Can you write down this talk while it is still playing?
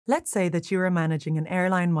Let's say that you are managing an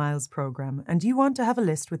airline miles program and you want to have a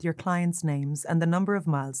list with your clients' names and the number of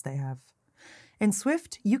miles they have. In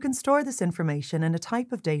Swift, you can store this information in a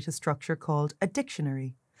type of data structure called a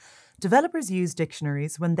dictionary. Developers use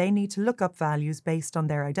dictionaries when they need to look up values based on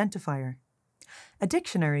their identifier. A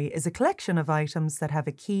dictionary is a collection of items that have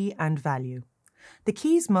a key and value. The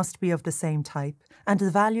keys must be of the same type, and the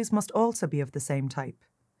values must also be of the same type.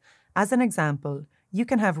 As an example, you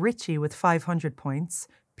can have Richie with 500 points,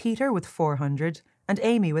 Peter with 400, and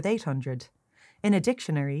Amy with 800. In a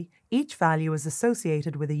dictionary, each value is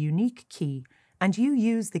associated with a unique key, and you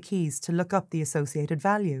use the keys to look up the associated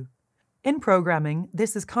value. In programming,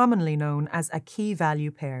 this is commonly known as a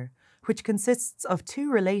key-value pair, which consists of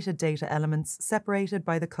two related data elements separated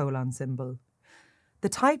by the colon symbol. The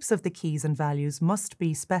types of the keys and values must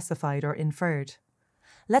be specified or inferred.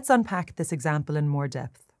 Let's unpack this example in more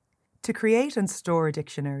depth. To create and store a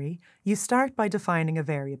dictionary, you start by defining a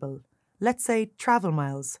variable, let's say travel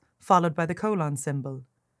miles, followed by the colon symbol.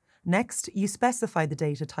 Next, you specify the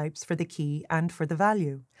data types for the key and for the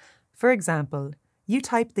value. For example, you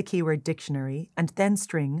type the keyword dictionary and then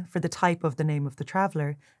string for the type of the name of the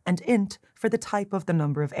traveller and int for the type of the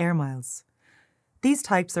number of air miles. These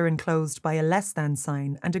types are enclosed by a less than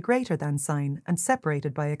sign and a greater than sign and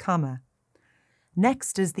separated by a comma.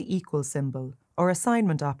 Next is the equal symbol, or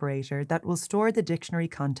assignment operator that will store the dictionary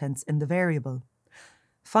contents in the variable.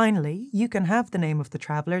 Finally, you can have the name of the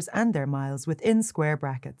travellers and their miles within square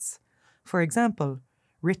brackets. For example,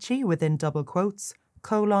 Richie within double quotes,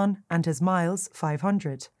 colon, and his miles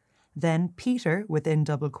 500. Then Peter within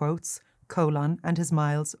double quotes, colon, and his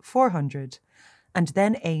miles 400. And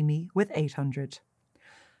then Amy with 800.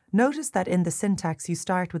 Notice that in the syntax you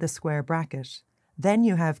start with a square bracket. Then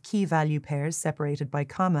you have key-value pairs separated by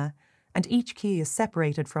comma, and each key is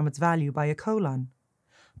separated from its value by a colon.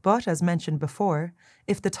 But, as mentioned before,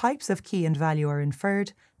 if the types of key and value are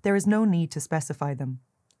inferred, there is no need to specify them.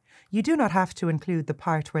 You do not have to include the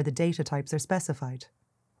part where the data types are specified.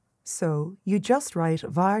 So, you just write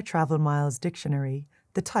var travel miles dictionary,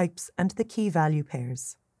 the types and the key-value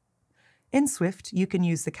pairs. In Swift, you can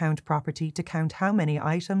use the count property to count how many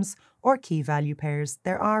items or key-value pairs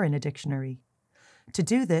there are in a dictionary. To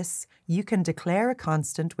do this, you can declare a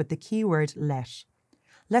constant with the keyword let.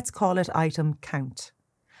 Let's call it item count.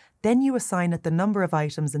 Then you assign it the number of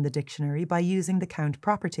items in the dictionary by using the count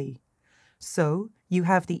property. So, you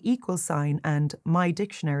have the equal sign and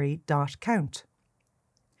mydictionary.count.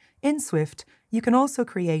 In Swift, you can also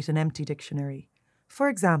create an empty dictionary. For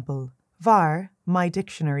example, var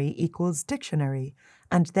mydictionary equals dictionary,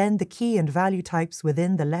 and then the key and value types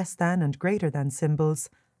within the less than and greater than symbols,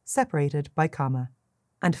 separated by comma.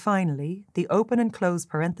 And finally, the open and close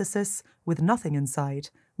parenthesis with nothing inside,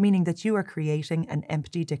 meaning that you are creating an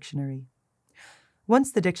empty dictionary.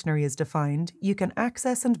 Once the dictionary is defined, you can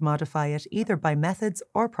access and modify it either by methods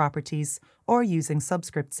or properties or using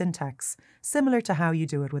subscript syntax, similar to how you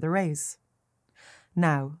do it with arrays.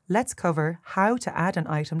 Now, let's cover how to add an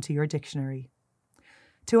item to your dictionary.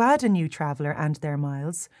 To add a new traveller and their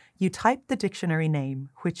miles, you type the dictionary name,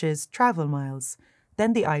 which is travel miles,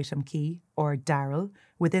 then the item key, or Daryl,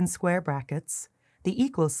 within square brackets, the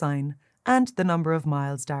equal sign, and the number of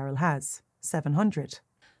miles Daryl has, 700.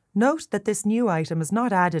 Note that this new item is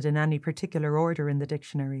not added in any particular order in the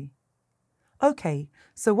dictionary. OK,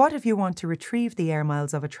 so what if you want to retrieve the air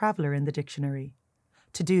miles of a traveller in the dictionary?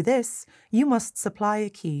 To do this, you must supply a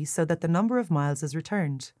key so that the number of miles is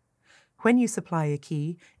returned. When you supply a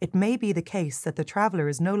key, it may be the case that the traveller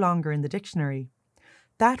is no longer in the dictionary.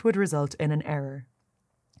 That would result in an error.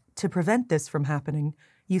 To prevent this from happening,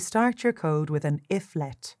 you start your code with an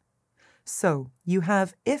if-let. So, you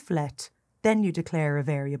have if-let, then you declare a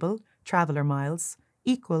variable, traveller miles,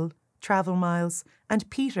 equal, travel miles, and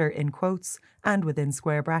Peter in quotes and within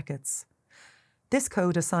square brackets. This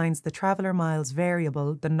code assigns the traveller miles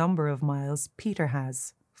variable the number of miles Peter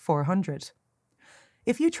has, 400.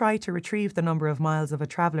 If you try to retrieve the number of miles of a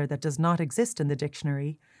traveller that does not exist in the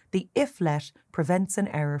dictionary, the if-let prevents an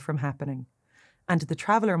error from happening, and the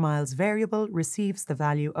traveller miles variable receives the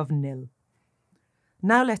value of nil.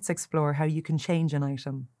 Now let's explore how you can change an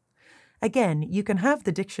item. Again, you can have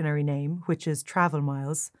the dictionary name, which is travel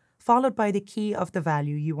miles, followed by the key of the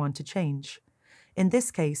value you want to change. In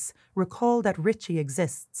this case, recall that Richie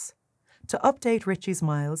exists. To update Richie's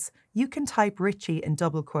miles, you can type Richie in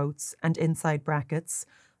double quotes and inside brackets,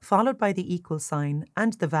 followed by the equal sign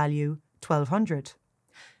and the value 1200.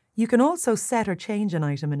 You can also set or change an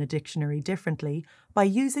item in a dictionary differently by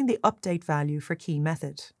using the update value for key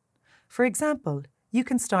method. For example, you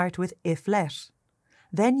can start with if-let.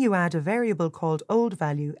 Then you add a variable called old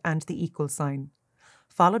value and the equal sign.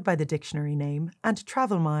 followed by the dictionary name and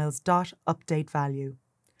travel miles dot update value.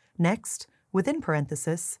 Next, within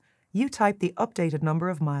parenthesis, you type the updated number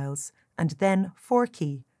of miles and then for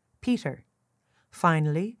key, Peter.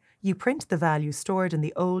 Finally, you print the value stored in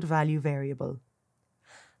the old value variable.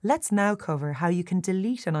 Let's now cover how you can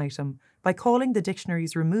delete an item by calling the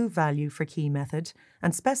dictionary's remove value for key method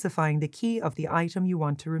and specifying the key of the item you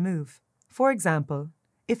want to remove. For example,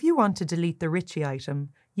 if you want to delete the Richie item,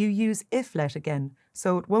 you use iflet again,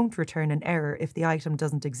 so it won't return an error if the item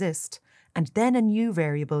doesn't exist, and then a new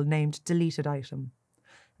variable named deleted item.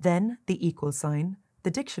 Then the equal sign,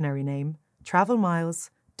 the dictionary name, travel miles,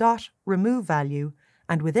 dot remove value,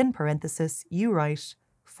 and within parenthesis you write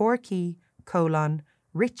for key,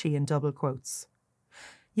 Richie in double quotes.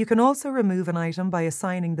 You can also remove an item by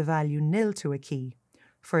assigning the value nil to a key.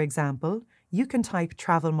 For example, you can type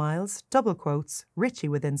travel miles, double quotes, Richie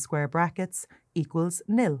within square brackets, equals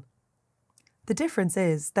nil. The difference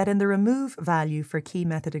is that in the remove value for key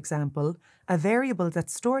method example, a variable that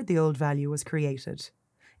stored the old value was created.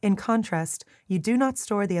 In contrast, you do not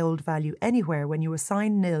store the old value anywhere when you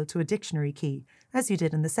assign nil to a dictionary key, as you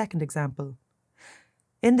did in the second example.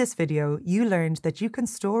 In this video, you learned that you can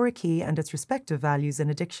store a key and its respective values in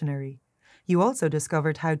a dictionary. You also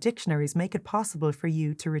discovered how dictionaries make it possible for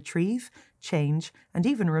you to retrieve, change, and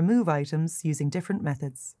even remove items using different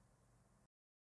methods.